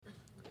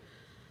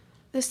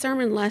The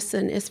sermon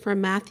lesson is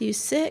from Matthew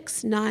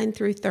 6, 9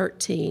 through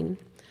 13.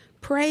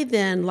 Pray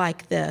then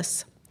like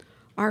this: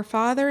 Our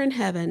Father in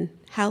heaven,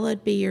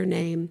 hallowed be your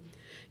name.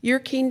 Your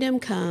kingdom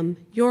come,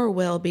 your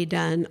will be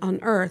done on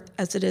earth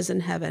as it is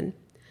in heaven.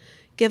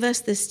 Give us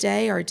this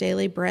day our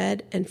daily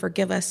bread, and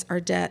forgive us our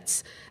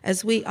debts,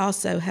 as we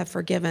also have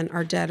forgiven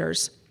our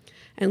debtors.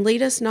 And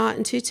lead us not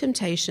into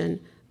temptation,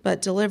 but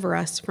deliver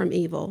us from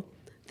evil.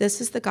 This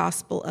is the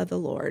gospel of the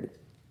Lord.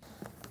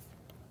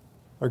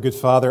 Our good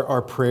Father,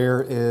 our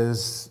prayer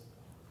is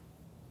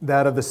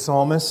that of the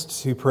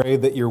psalmist who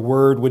prayed that your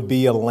word would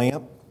be a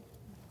lamp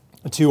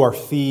to our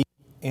feet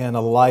and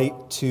a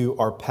light to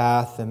our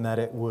path, and that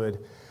it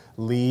would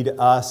lead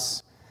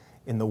us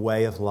in the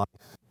way of life.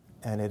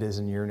 And it is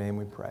in your name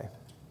we pray.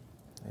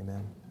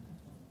 Amen.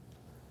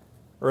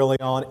 Early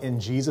on in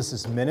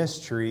Jesus'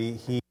 ministry,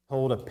 he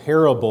told a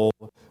parable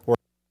or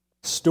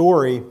a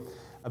story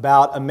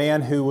about a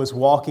man who was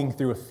walking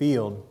through a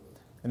field.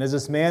 And as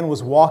this man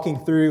was walking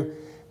through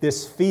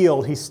this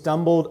field, he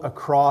stumbled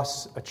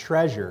across a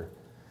treasure.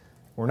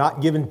 We're not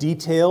given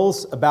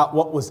details about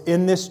what was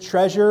in this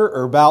treasure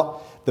or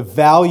about the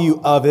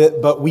value of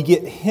it, but we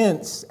get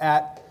hints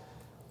at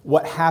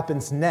what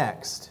happens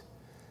next.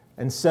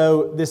 And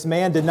so this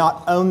man did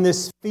not own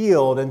this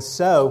field, and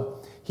so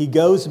he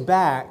goes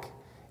back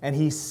and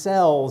he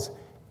sells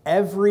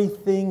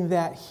everything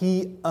that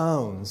he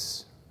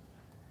owns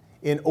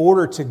in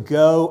order to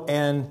go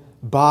and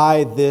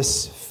buy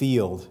this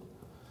field.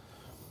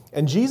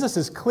 And Jesus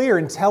is clear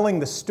in telling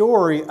the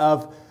story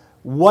of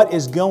what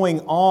is going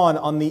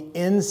on the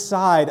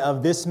inside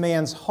of this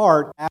man's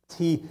heart as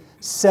he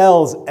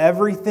sells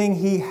everything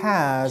he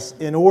has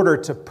in order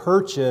to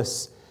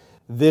purchase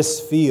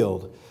this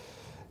field.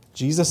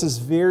 Jesus is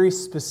very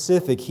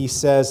specific. He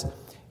says,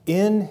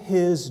 in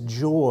his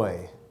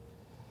joy,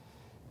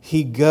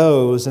 he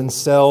goes and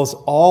sells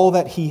all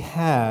that he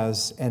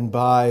has and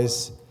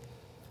buys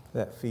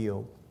that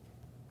field.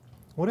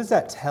 What does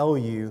that tell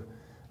you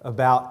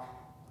about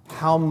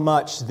how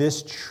much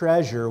this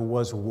treasure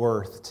was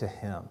worth to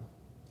him?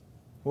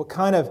 What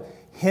kind of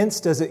hints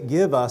does it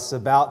give us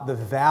about the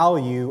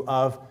value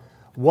of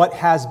what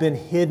has been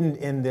hidden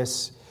in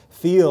this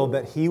field,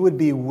 that he would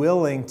be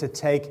willing to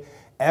take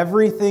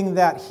everything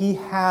that he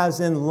has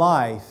in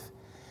life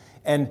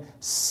and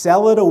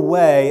sell it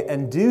away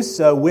and do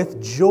so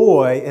with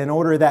joy in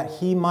order that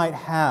he might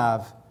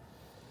have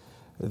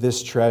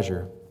this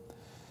treasure?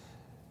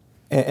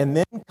 And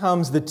then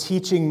comes the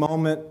teaching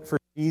moment for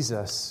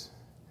Jesus,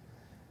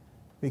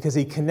 because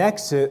he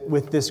connects it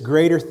with this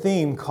greater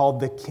theme called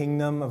the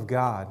kingdom of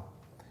God.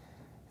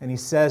 And he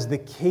says the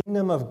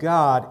kingdom of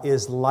God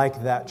is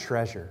like that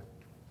treasure.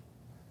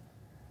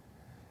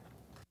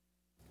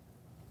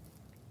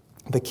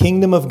 The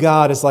kingdom of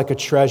God is like a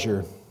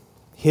treasure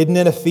hidden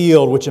in a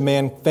field which a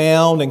man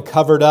found and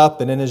covered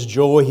up, and in his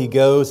joy he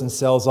goes and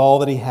sells all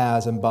that he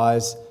has and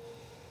buys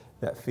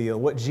that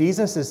field. What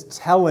Jesus is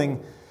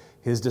telling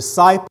his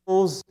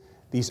disciples,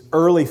 these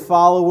early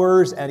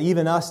followers, and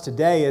even us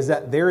today, is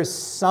that there is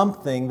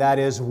something that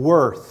is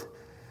worth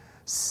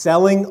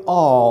selling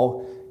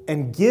all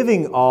and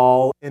giving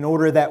all in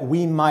order that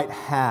we might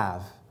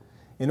have,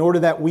 in order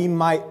that we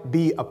might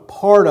be a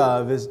part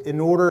of, is in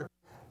order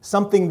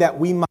something that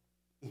we might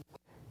be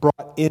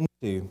brought into.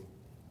 It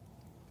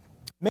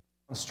may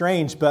sound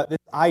strange, but this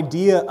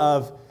idea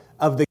of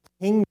the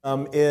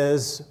kingdom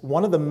is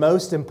one of the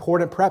most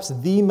important, perhaps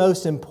the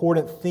most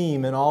important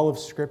theme in all of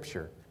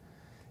Scripture.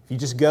 If you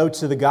just go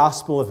to the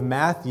Gospel of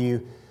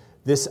Matthew,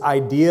 this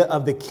idea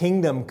of the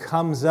kingdom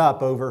comes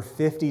up over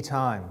 50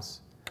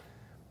 times.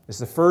 It's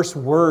the first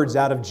words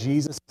out of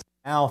Jesus'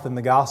 mouth in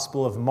the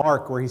Gospel of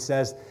Mark, where he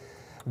says,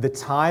 "The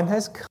time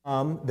has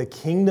come, the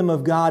kingdom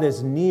of God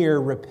is near,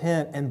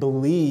 repent and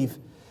believe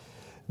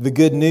the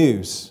good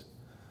news."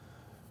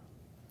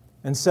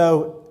 And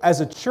so, as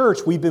a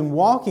church, we've been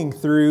walking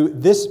through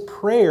this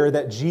prayer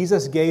that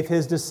Jesus gave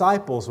his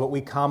disciples, what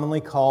we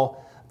commonly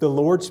call the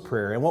Lord's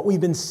Prayer. And what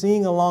we've been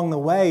seeing along the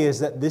way is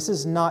that this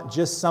is not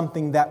just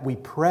something that we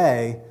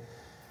pray,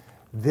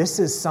 this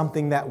is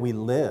something that we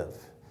live.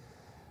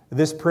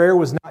 This prayer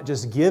was not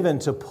just given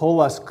to pull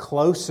us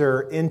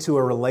closer into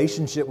a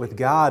relationship with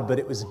God, but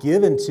it was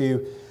given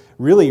to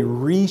really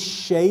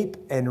reshape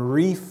and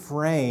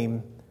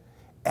reframe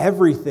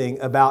everything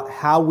about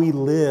how we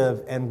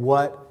live and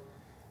what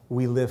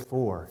we live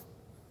for.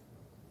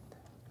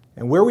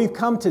 And where we've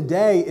come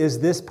today is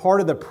this part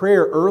of the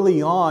prayer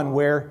early on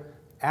where,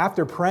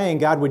 after praying,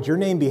 God, would your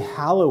name be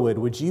hallowed?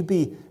 Would you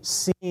be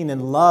seen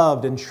and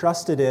loved and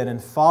trusted in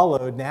and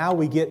followed? Now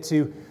we get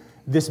to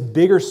this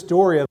bigger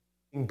story of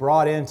being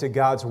brought into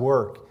God's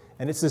work.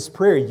 And it's this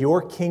prayer,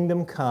 your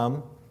kingdom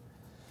come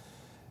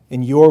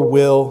and your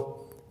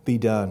will be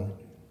done.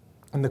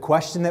 And the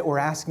question that we're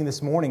asking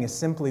this morning is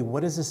simply,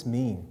 what does this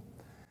mean?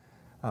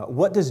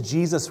 What does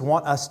Jesus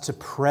want us to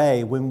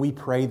pray when we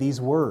pray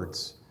these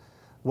words?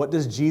 What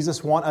does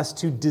Jesus want us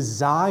to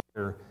desire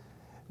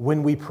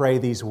when we pray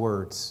these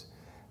words?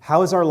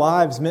 How is our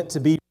lives meant to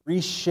be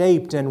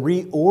reshaped and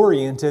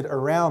reoriented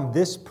around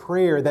this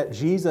prayer that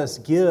Jesus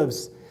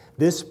gives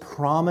this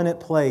prominent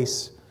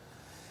place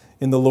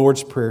in the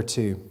Lord's Prayer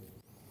too.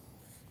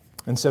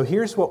 And so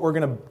here's what we're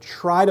going to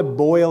try to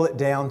boil it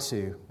down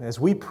to. As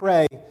we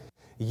pray,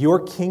 your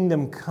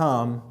kingdom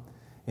come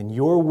and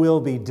your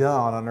will be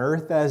done on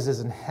earth as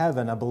is in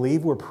heaven, I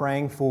believe we're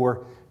praying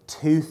for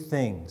two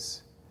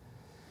things.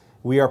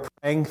 We are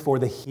praying for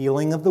the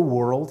healing of the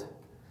world,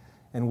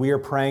 and we are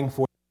praying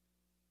for...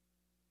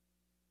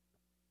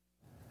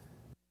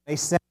 They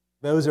say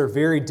those are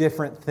very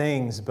different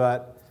things,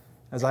 but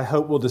as I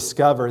hope we'll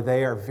discover,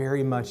 they are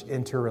very much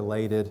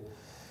interrelated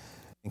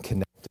and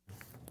connected.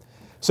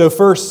 So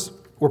first,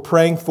 we're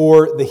praying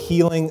for the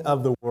healing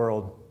of the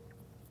world.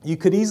 You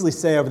could easily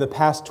say over the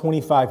past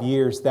 25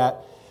 years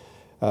that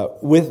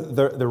with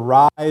the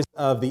rise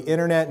of the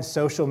internet and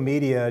social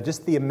media,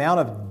 just the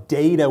amount of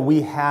data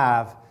we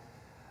have,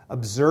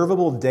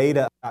 observable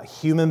data about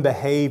human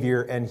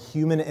behavior and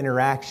human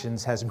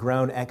interactions has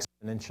grown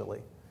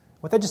exponentially.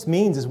 What that just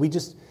means is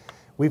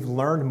we've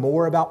learned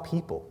more about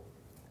people.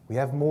 We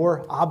have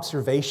more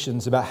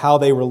observations about how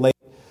they relate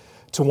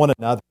to one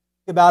another.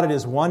 Think about it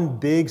as one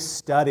big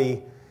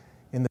study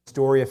in the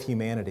story of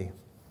humanity.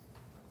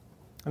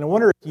 And I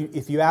wonder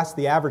if you ask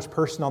the average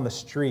person on the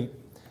street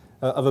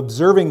of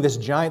observing this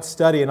giant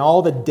study and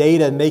all the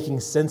data and making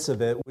sense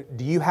of it,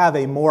 do you have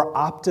a more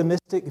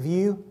optimistic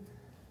view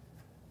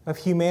of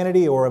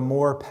humanity or a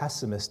more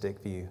pessimistic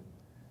view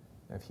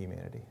of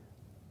humanity?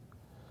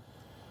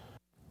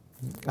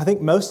 I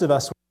think most of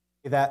us would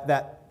say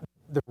that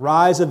the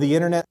rise of the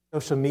internet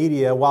and social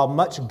media, while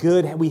much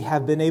good we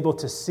have been able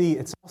to see,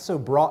 it's also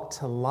brought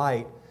to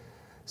light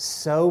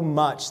so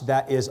much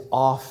that is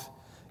off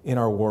in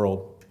our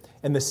world.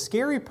 And the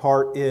scary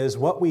part is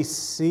what we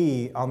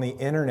see on the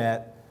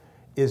internet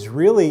is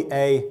really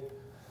a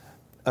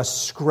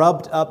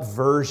scrubbed up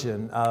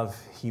version of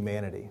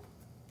humanity.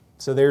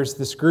 So there's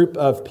this group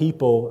of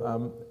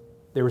people,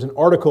 there was an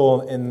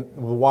article in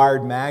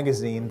Wired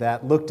magazine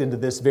that looked into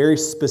this very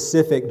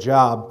specific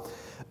job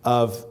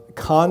of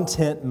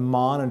content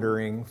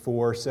monitoring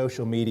for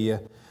social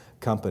media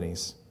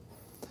companies.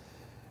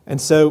 And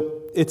so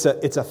it's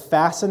a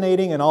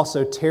fascinating and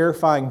also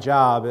terrifying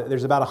job.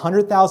 There's about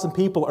 100,000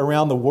 people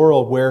around the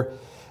world where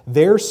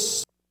their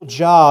sole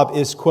job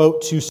is,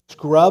 quote, to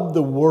scrub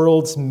the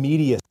world's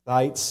media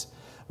sites,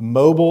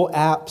 mobile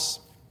apps,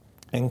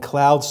 and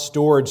cloud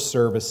storage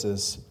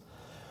services.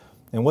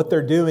 And what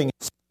they're doing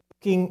is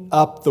picking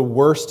up the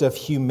worst of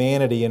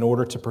humanity in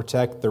order to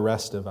protect the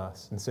rest of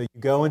us. And so you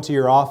go into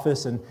your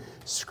office and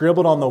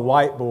scribbled on the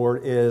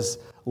whiteboard is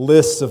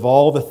lists of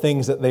all the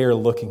things that they are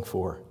looking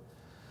for.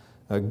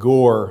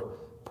 Gore,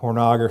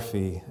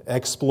 pornography,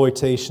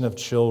 exploitation of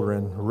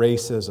children,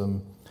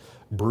 racism,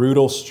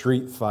 brutal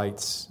street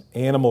fights,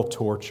 animal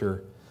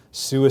torture,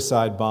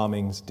 suicide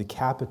bombings,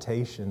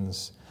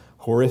 decapitations,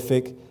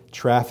 horrific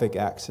traffic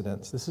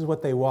accidents. This is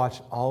what they watch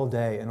all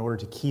day in order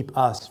to keep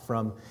us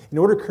in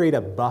order to create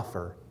a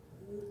buffer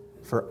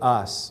for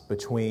us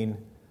between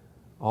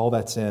all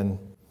that's in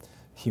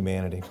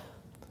humanity.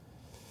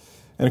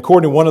 And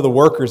according to one of the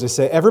workers, they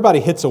say everybody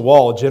hits a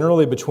wall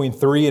generally between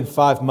 3 and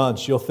 5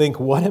 months. You'll think,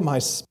 what am I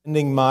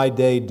spending my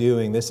day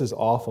doing? This is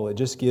awful. It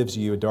just gives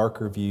you a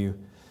darker view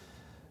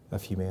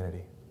of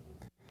humanity.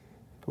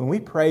 When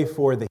we pray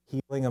for the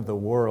healing of the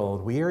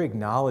world, we are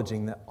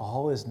acknowledging that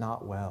all is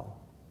not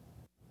well.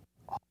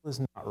 All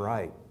is not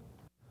right.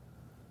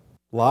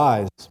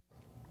 Lies,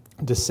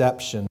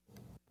 deception,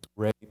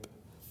 rape,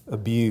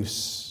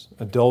 abuse,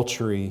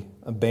 adultery,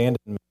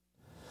 abandonment,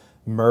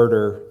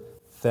 murder,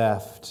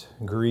 theft,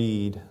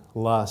 greed,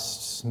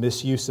 lusts,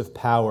 misuse of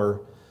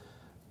power,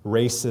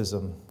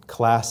 racism,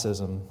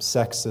 classism,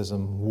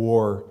 sexism,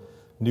 war,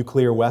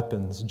 nuclear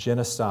weapons,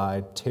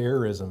 genocide,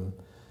 terrorism,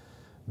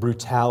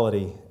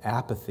 brutality,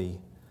 apathy,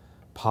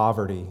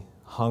 poverty,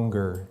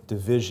 hunger,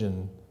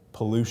 division,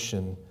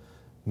 pollution,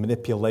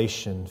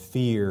 manipulation,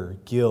 fear,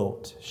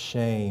 guilt,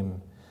 shame,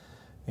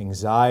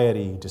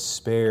 anxiety,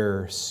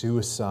 despair,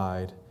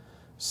 suicide,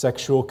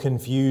 sexual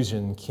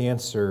confusion,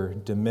 cancer,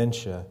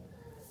 dementia.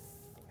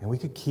 And we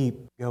could keep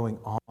going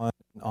on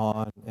and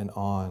on and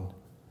on.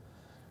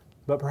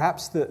 But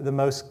perhaps the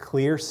most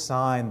clear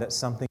sign that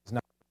something's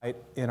not right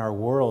in our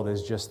world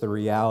is just the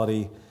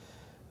reality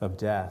of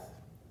death.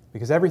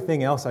 Because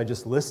everything else I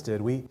just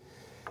listed, we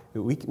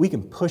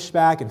can push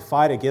back and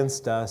fight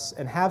against us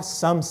and have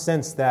some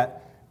sense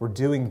that we're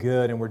doing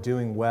good and we're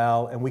doing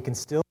well, and we can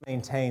still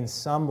maintain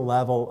some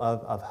level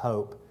of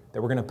hope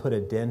that we're going to put a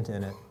dent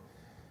in it.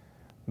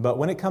 But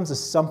when it comes to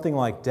something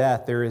like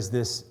death, there is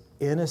this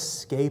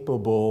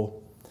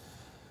inescapable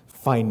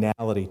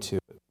finality to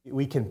it.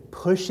 We can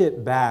push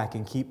it back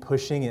and keep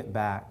pushing it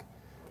back,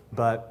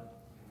 but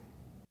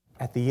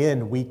at the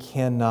end, we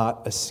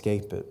cannot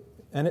escape it.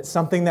 And it's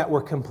something that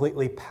we're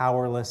completely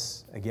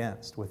powerless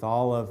against. With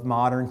all of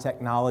modern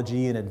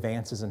technology and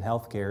advances in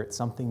healthcare, it's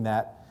something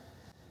that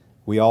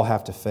we all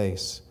have to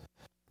face.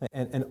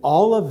 And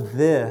all of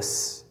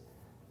this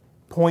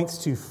points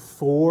to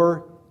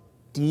 4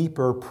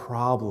 deeper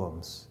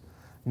problems.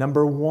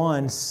 Number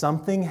 1,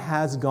 something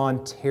has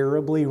gone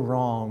terribly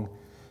wrong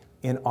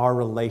in our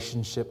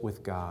relationship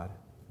with God.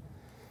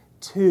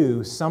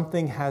 2,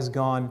 something has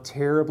gone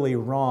terribly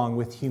wrong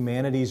with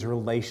humanity's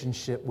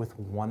relationship with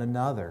one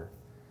another.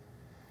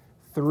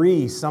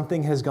 3,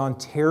 something has gone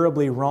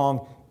terribly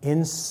wrong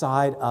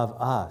inside of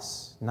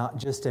us, not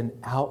just in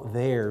out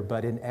there,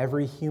 but in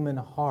every human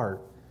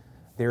heart.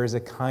 There is a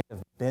kind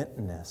of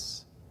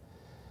bentness.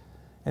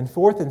 And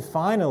 4th and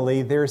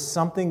finally, there's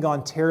something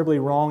gone terribly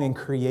wrong in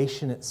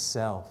creation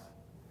itself.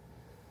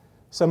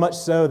 So much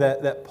so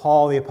that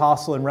Paul, the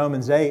apostle in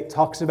Romans 8,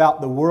 talks about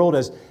the world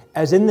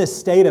as in this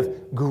state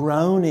of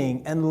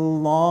groaning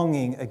and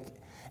longing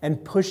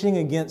and pushing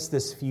against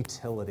this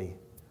futility.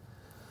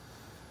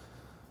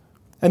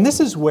 And this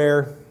is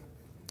where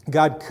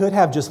God could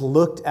have just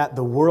looked at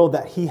the world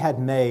that He had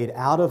made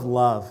out of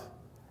love,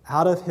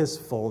 out of His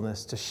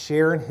fullness, to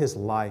share in His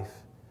life.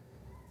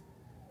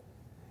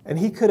 And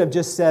He could have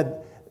just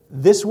said,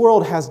 this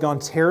world has gone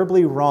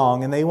terribly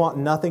wrong and they want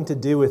nothing to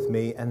do with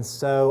me, and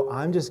so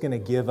I'm just going to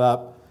give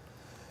up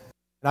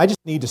and I just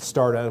need to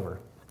start over.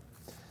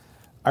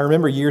 I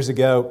remember years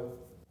ago,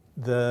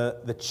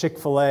 the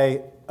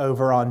Chick-fil-A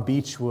over on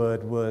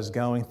Beechwood was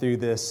going through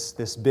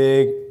this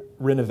big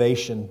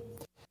renovation.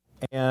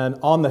 And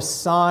on the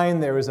sign,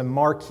 there was a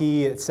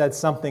marquee. It said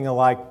something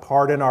like,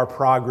 "Pardon our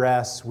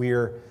progress.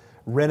 We're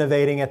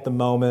renovating at the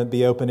moment.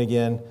 Be open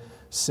again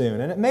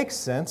soon." And it makes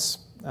sense.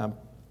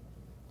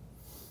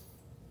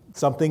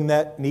 Something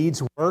that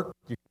needs work,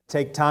 you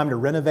take time to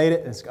renovate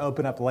it and it's going to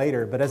open up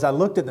later. But as I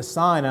looked at the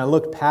sign and I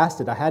looked past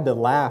it, I had to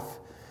laugh,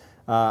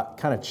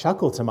 kind of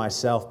chuckle to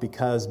myself,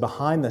 because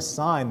behind the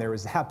sign there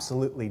was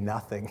absolutely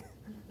nothing.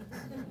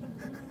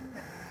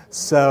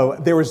 So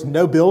there was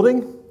no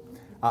building.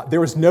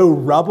 There was no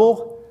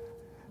rubble.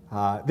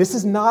 This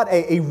is not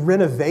a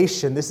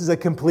renovation. This is a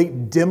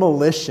complete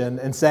demolition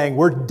and saying,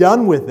 we're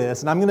done with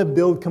this and I'm going to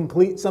build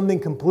something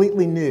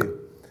completely new.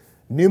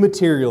 New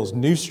materials,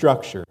 new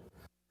structure.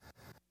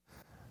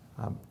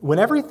 When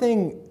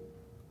everything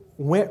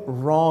went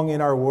wrong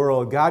in our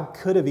world, God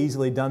could have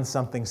easily done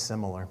something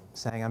similar,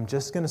 saying, I'm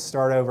just going to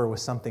start over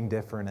with something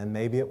different and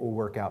maybe it will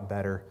work out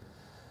better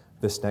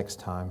this next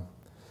time.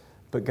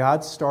 But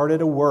God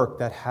started a work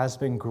that has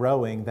been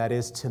growing, that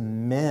is to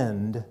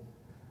mend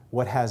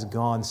what has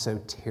gone so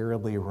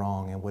terribly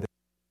wrong and what is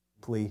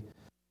deeply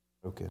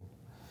broken.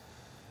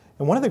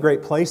 And one of the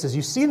great places,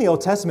 you see in the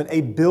Old Testament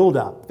a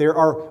buildup. There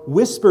are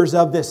whispers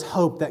of this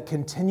hope that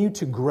continue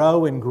to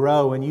grow,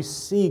 and you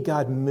see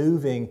God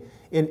moving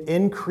in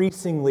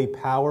increasingly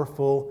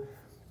powerful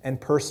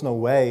and personal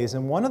ways.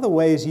 And one of the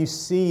ways you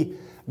see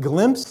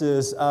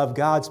glimpses of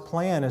God's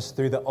plan is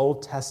through the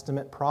Old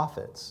Testament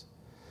prophets.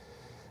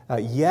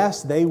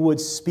 Yes, they would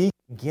speak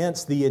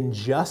against the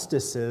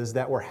injustices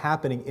that were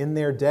happening in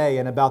their day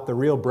and about the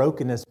real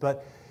brokenness,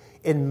 but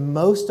in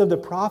most of the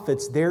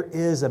prophets, there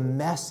is a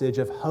message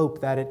of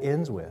hope that it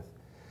ends with.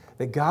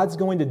 That God's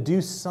going to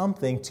do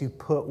something to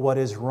put what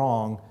is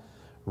wrong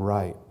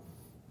right.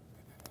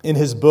 In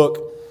his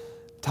book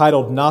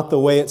titled Not the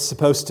Way It's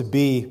Supposed to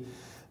Be,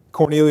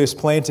 Cornelius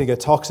Plantinga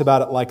talks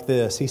about it like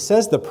this. He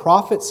says the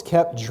prophets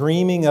kept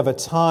dreaming of a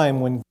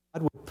time when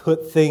God would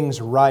put things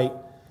right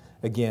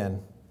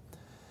again.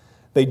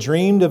 They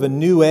dreamed of a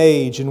new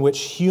age in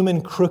which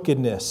human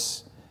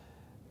crookedness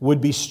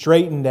would be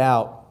straightened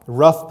out,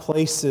 rough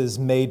places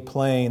made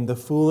plain, the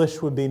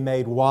foolish would be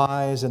made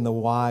wise, and the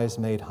wise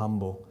made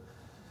humble.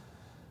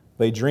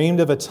 They dreamed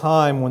of a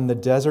time when the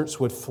deserts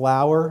would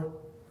flower,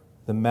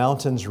 the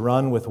mountains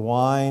run with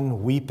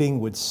wine, weeping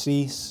would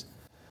cease,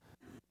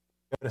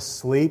 go to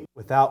sleep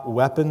without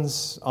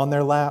weapons on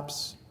their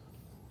laps.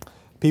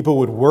 People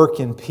would work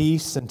in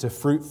peace and to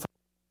fruitful.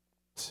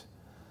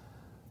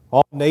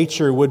 All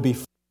nature would be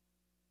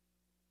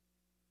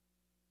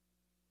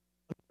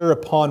wonder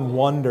upon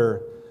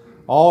wonder.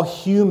 All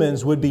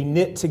humans would be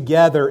knit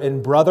together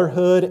in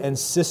brotherhood and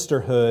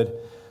sisterhood.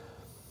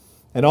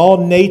 And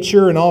all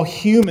nature and all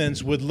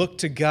humans would look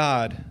to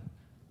God,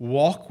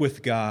 walk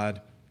with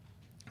God,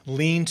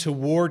 lean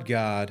toward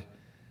God,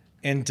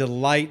 and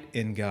delight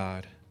in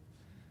God.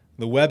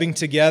 The webbing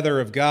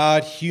together of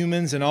God,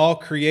 humans, and all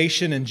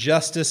creation and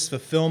justice,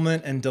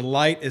 fulfillment, and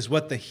delight is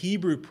what the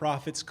Hebrew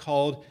prophets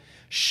called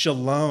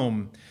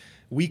shalom.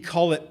 We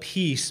call it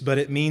peace, but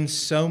it means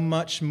so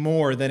much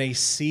more than a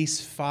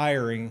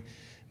cease-firing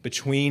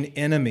between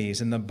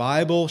enemies. In the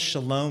Bible,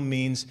 shalom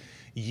means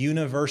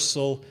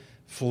universal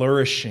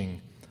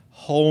flourishing,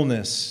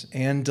 wholeness,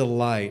 and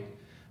delight.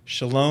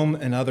 Shalom,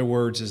 in other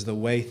words, is the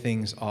way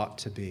things ought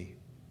to be.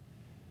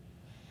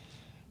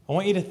 I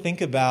want you to think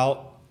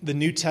about the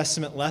New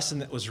Testament lesson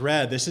that was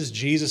read. This is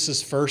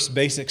Jesus' first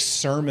basic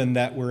sermon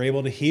that we're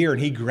able to hear.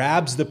 And he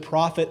grabs the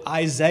prophet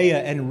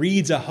Isaiah and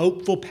reads a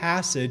hopeful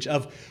passage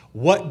of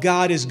what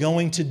God is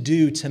going to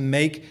do to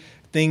make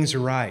things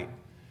right.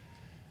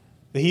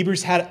 The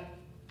Hebrews had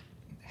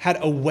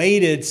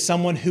awaited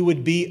someone who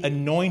would be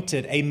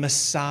anointed, a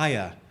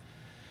Messiah.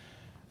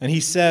 And he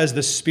says,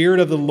 the Spirit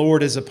of the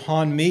Lord is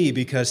upon me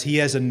because he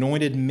has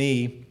anointed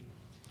me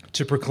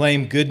to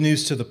proclaim good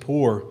news to the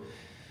poor.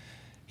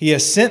 He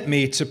has sent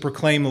me to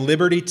proclaim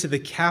liberty to the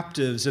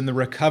captives and the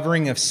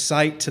recovering of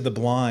sight to the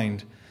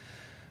blind,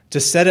 to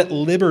set at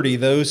liberty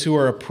those who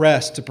are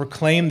oppressed, to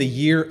proclaim the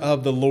year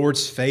of the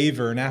Lord's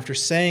favor." And after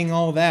saying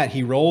all that,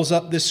 he rolls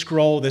up this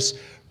scroll, this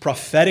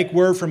prophetic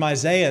word from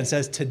Isaiah, and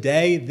says,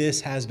 "Today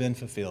this has been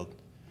fulfilled.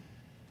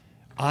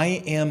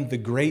 I am the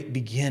great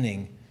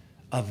beginning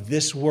of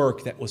this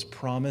work that was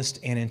promised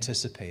and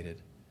anticipated.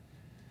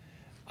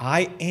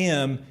 I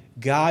am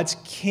God's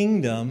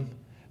kingdom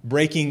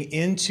breaking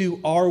into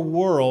our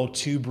world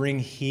to bring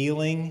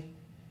healing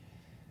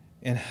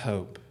and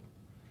hope."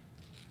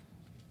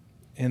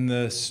 In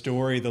the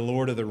story, The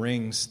Lord of the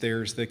Rings,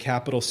 there's the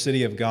capital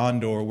city of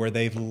Gondor, where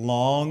they've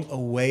long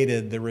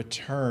awaited the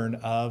return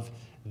of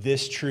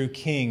this true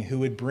king who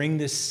would bring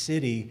this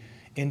city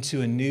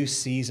into a new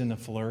season of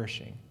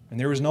flourishing. And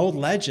there was an old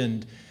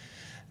legend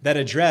that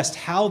addressed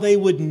how they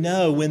would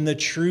know when the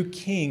true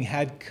king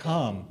had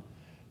come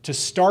to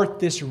start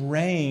this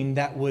reign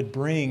that would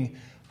bring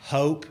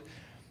hope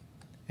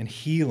and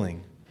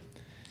healing.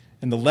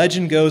 And the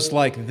legend goes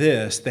like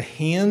this: "The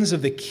hands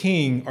of the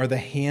king are the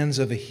hands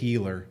of a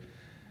healer,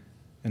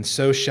 and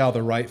so shall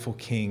the rightful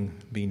king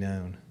be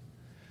known."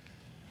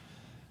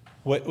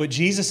 What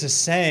Jesus is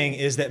saying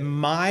is that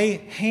my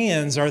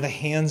hands are the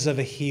hands of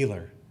a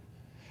healer.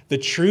 The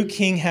true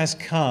king has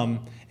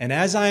come, and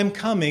as I am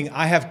coming,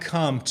 I have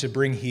come to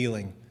bring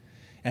healing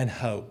and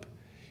hope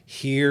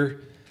here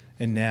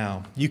and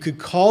now. You could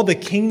call the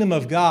kingdom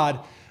of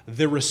God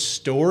the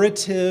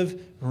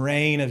restorative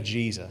reign of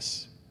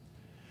Jesus,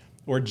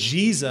 or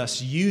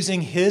Jesus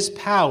using his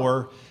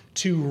power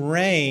to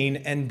reign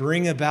and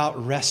bring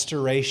about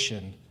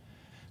restoration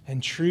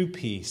and true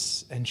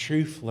peace and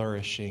true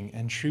flourishing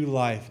and true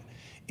life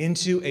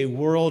into a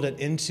world and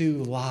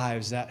into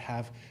lives that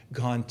have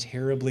gone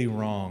terribly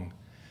wrong.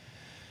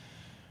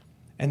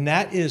 And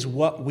that is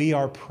what we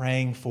are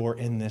praying for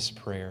in this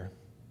prayer.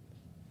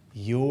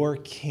 Your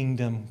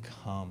kingdom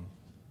come.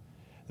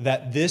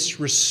 That this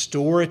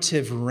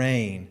restorative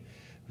reign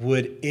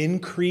would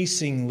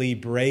increasingly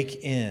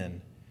break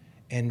in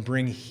and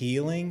bring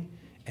healing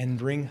and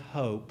bring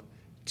hope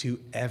to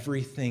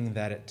everything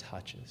that it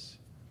touches.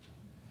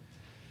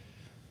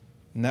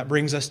 And that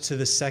brings us to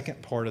the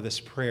second part of this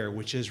prayer,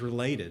 which is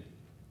related,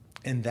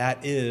 and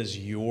that is,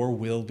 your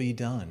will be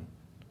done.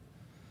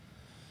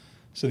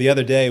 So the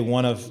other day,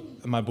 one of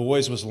my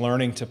boys was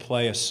learning to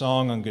play a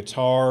song on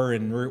guitar,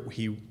 and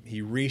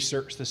he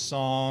researched the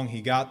song,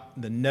 he got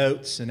the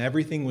notes, and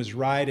everything was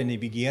right, and he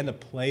began to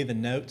play the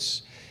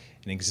notes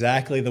in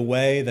exactly the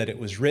way that it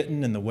was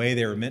written and the way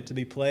they were meant to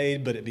be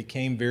played, but it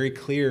became very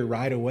clear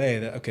right away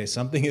that, okay,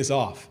 something is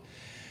off,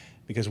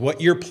 because what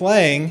you're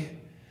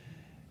playing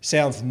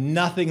sounds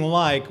nothing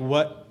like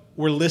what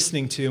we're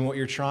listening to and what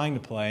you're trying to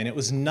play. And it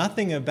was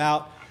nothing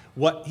about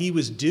what he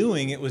was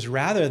doing. It was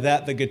rather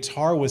that the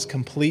guitar was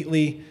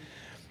completely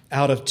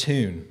out of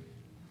tune.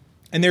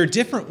 And there are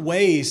different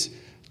ways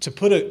to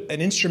put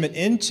an instrument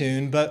in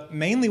tune, but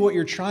mainly what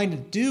you're trying to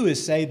do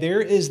is say there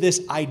is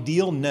this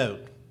ideal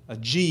note, a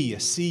G, a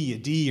C, a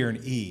D, or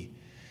an E,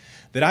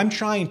 that I'm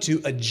trying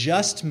to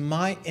adjust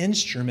my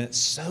instrument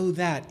so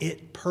that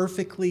it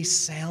perfectly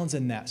sounds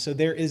in that. So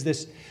there is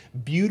this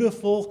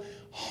beautiful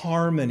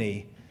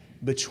harmony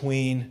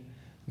between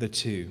the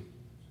two.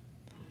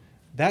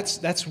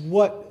 That's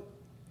what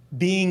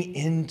being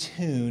in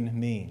tune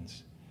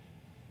means.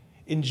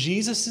 In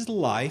Jesus'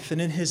 life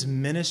and in his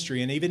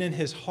ministry and even in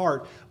his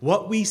heart,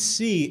 what we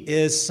see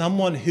is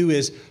someone who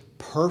is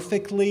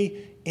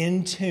perfectly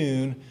in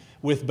tune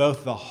with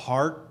both the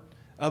heart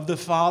of the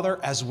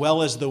Father as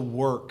well as the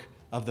work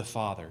of the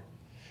Father.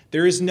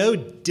 There is no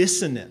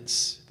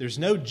dissonance. There's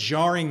no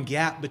jarring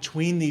gap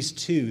between these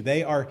two.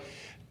 They are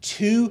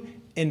two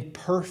in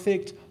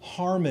perfect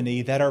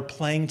harmony that are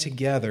playing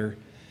together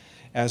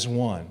as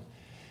one.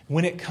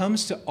 When it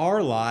comes to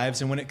our lives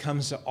and when it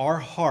comes to our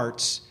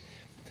hearts,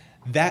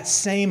 that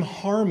same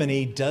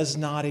harmony does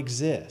not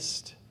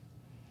exist.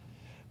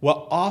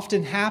 What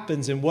often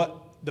happens and what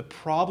the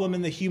problem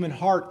in the human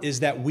heart is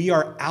that we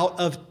are out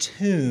of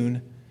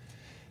tune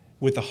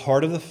with the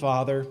heart of the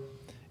Father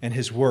and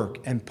his work.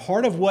 And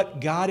part of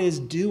what God is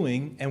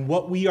doing and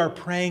what we are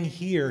praying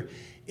here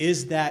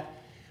is that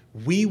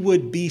we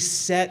would be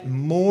set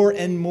more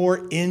and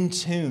more in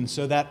tune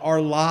so that our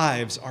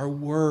lives, our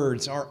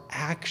words, our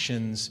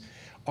actions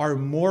are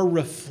more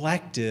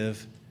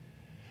reflective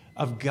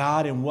of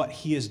God and what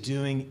he is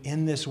doing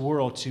in this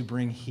world to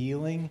bring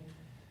healing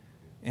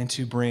and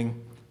to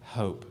bring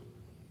hope.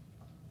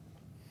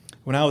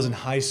 When I was in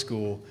high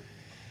school,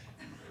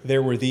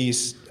 there were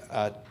these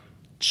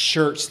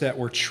shirts that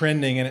were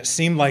trending, and it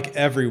seemed like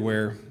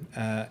everywhere.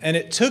 And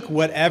it took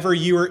whatever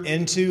you were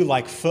into,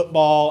 like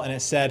football, and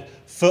it said,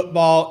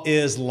 "Football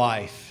is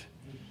life.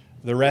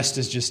 The rest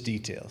is just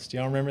details." Do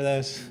y'all remember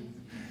those?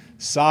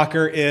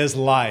 Soccer is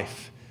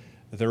life.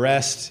 The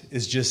rest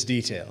is just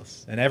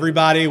details. And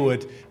everybody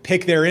would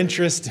pick their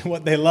interest in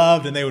what they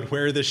loved, and they would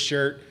wear this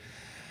shirt.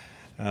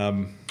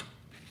 And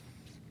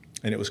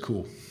it was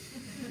cool.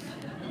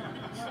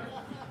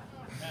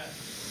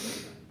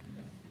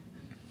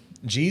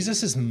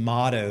 Jesus'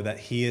 motto that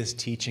he is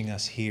teaching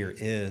us here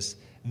is,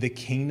 the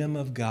kingdom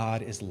of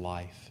God is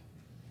life.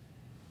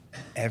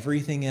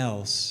 Everything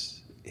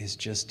else is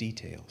just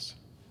details.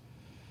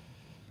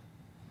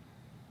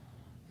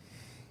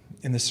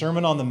 In the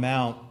Sermon on the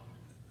Mount,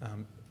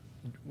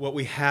 what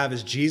we have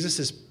is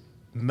Jesus'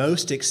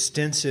 most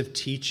extensive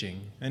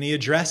teaching, and he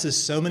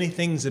addresses so many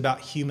things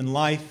about human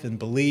life and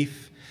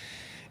belief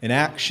and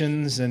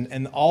actions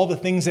and all the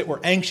things that we're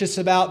anxious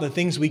about, the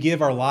things we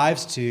give our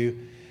lives to.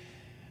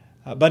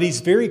 But he's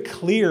very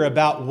clear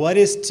about what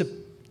is to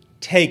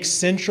take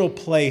central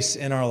place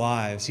in our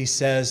lives. He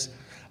says,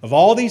 of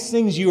all these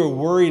things you are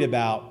worried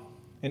about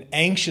and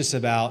anxious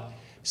about,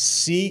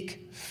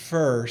 seek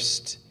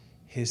first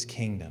his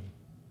kingdom.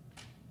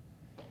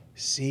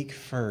 Seek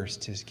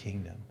first his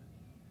kingdom.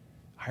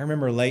 I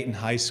remember late in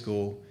high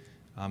school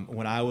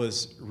when I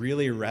was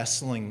really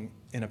wrestling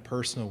in a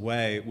personal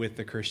way with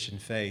the Christian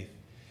faith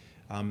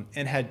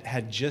and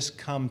had just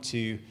come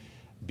to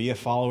be a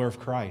follower of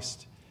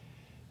Christ.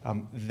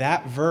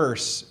 That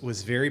verse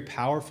was very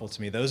powerful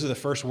to me. Those are the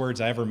first words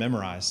I ever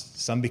memorized.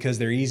 Some because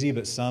they're easy,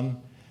 but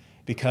some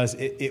because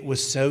it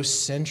was so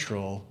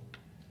central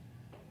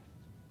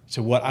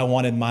to what I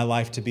wanted my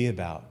life to be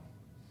about.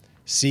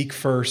 Seek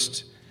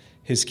first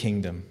his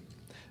kingdom.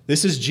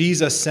 This is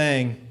Jesus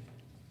saying,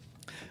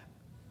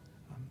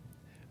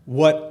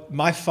 what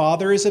my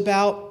Father is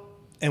about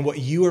and what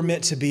you are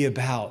meant to be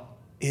about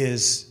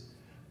is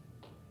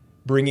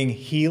bringing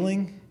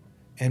healing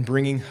and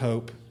bringing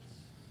hope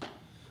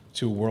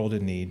to a world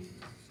in need.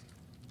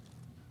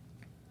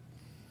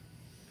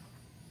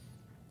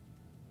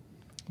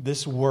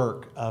 This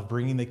work of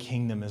bringing the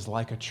kingdom is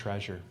like a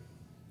treasure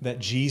that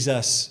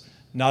Jesus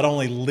not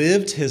only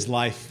lived his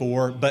life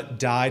for, but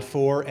died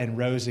for and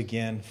rose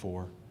again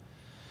for.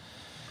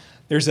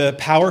 There's a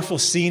powerful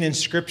scene in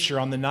Scripture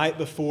on the night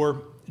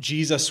before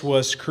Jesus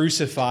was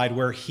crucified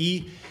where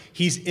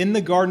he's in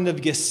the Garden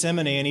of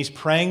Gethsemane and he's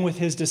praying with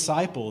his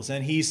disciples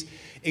and he's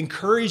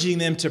encouraging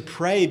them to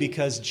pray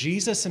because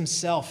Jesus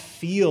himself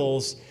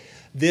feels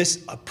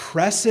this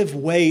oppressive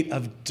weight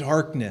of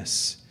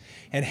darkness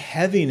and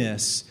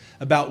heaviness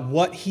about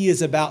what he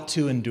is about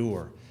to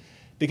endure.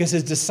 Because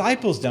his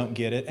disciples don't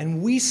get it,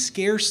 and we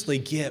scarcely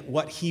get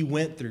what he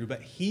went through,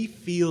 but he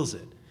feels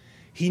it.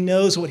 He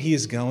knows what he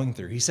is going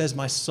through. He says,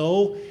 my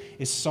soul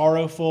is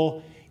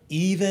sorrowful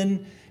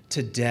even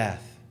to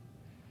death.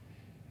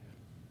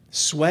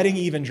 Sweating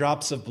even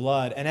drops of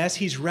blood. And as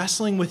he's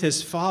wrestling with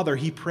his Father,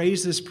 he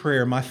prays this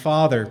prayer, my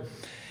Father,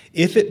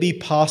 if it be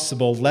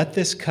possible, let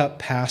this cup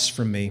pass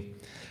from me.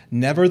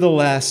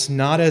 Nevertheless,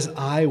 not as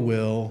I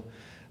will,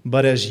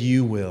 but as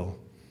you will.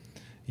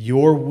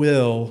 Your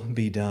will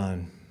be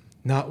done.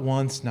 Not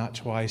once, not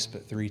twice,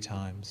 but 3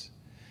 times.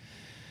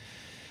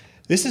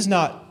 This is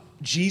not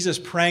Jesus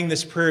praying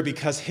this prayer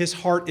because his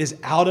heart is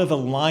out of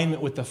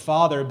alignment with the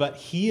Father, but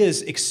he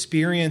is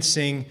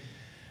experiencing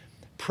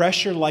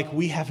pressure like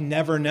we have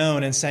never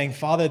known and saying,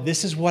 Father,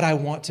 this is what I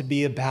want to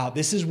be about.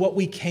 This is what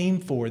we came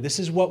for. This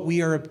is what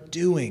we are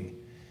doing.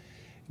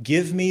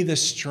 Give me the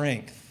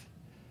strength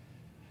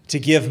to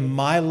give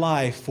my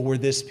life for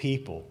this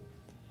people.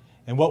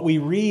 And what we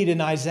read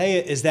in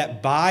Isaiah is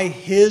that by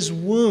his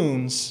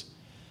wounds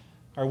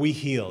are we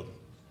healed.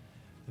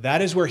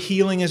 That is where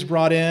healing is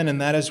brought in,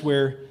 and that is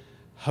where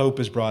hope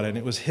is brought in.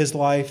 It was his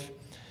life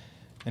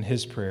and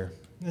his prayer.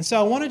 And so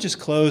I want to just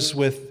close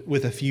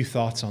with a few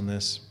thoughts on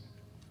this.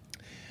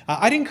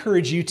 I'd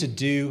encourage you to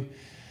do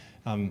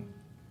a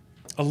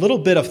little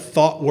bit of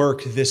thought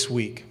work this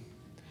week.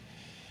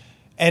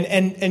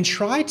 And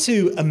try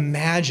to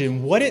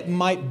imagine what it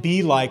might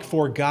be like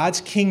for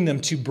God's kingdom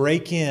to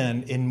break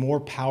in more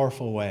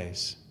powerful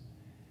ways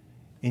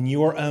in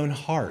your own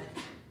heart.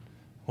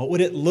 What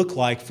would it look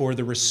like for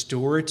the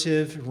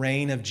restorative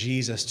reign of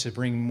Jesus to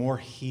bring more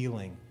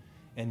healing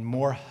and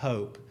more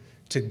hope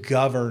to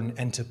govern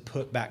and to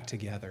put back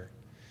together?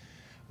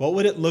 What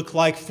would it look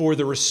like for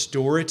the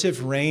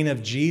restorative reign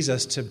of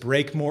Jesus to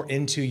break more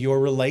into your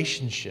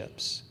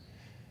relationships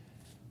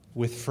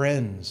with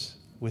friends,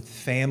 with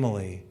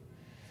family,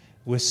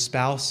 with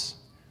spouse,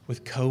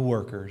 with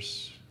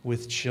coworkers,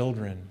 with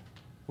children,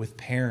 with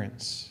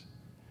parents?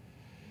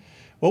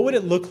 What would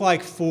it look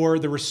like for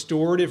the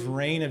restorative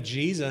reign of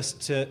Jesus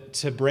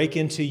to break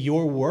into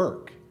your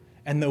work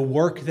and the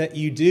work that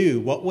you do?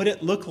 What would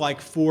it look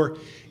like for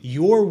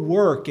your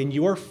work and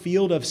your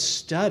field of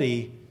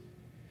study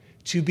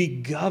to be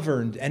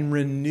governed and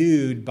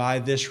renewed by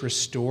this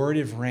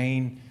restorative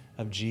reign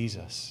of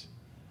Jesus,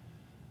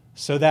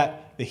 so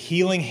that the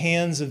healing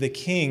hands of the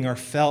King are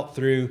felt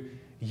through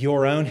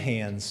your own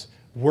hands,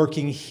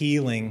 working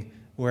healing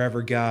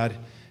wherever God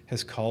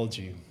has called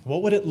you?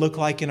 What would it look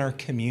like in our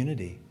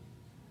community?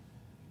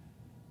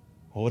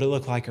 What would it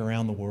look like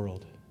around the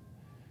world?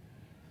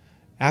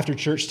 After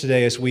church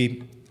today, as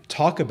we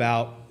talk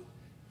about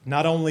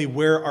not only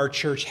where our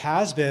church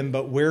has been,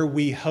 but where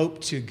we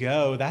hope to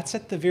go, that's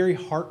at the very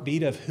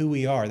heartbeat of who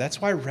we are. That's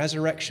why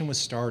Resurrection was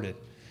started.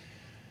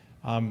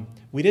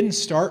 We didn't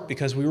start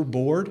because we were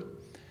bored,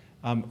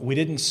 We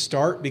didn't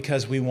start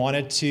because we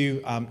wanted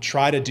to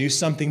try to do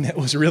something that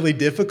was really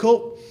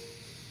difficult.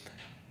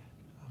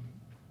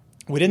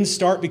 We didn't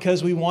start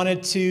because we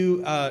wanted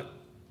to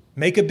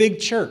make a big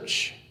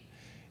church.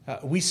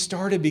 We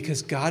started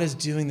because God is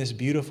doing this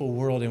beautiful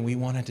world, and we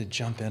wanted to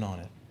jump in on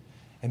it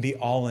and be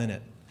all in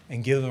it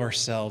and give of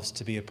ourselves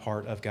to be a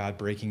part of God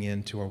breaking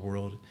into our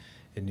world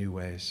in new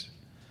ways.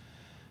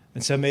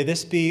 And so may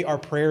this be our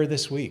prayer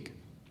this week,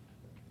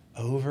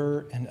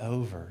 over and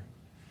over.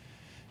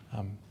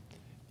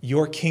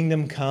 Your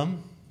kingdom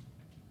come,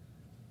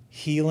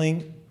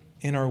 healing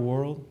in our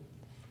world,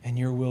 and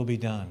your will be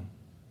done.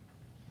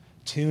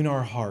 Tune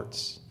our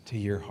hearts to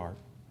your heart.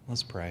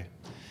 Let's pray.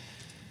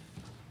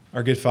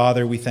 Our good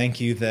Father, we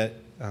thank you that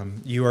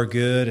you are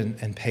good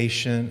and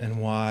patient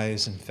and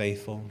wise and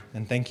faithful.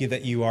 And thank you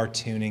that you are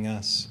tuning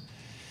us.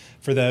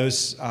 For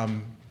those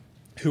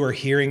who are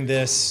hearing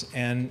this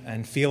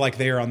and feel like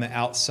they are on the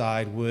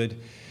outside, would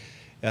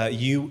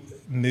you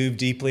move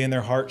deeply in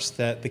their hearts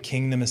that the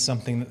kingdom is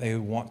something that they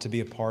want to be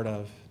a part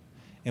of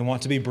and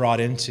want to be brought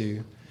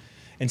into,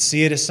 and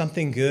see it as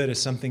something good,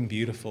 as something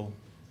beautiful,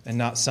 and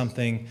not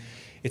something,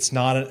 it's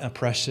not an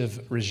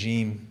oppressive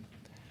regime.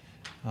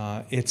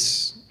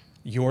 It's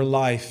your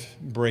life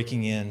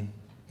breaking in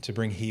to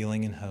bring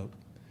healing and hope.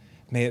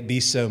 May it be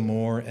so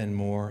more and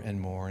more and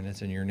more. And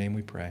it's in your name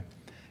we pray.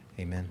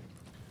 Amen.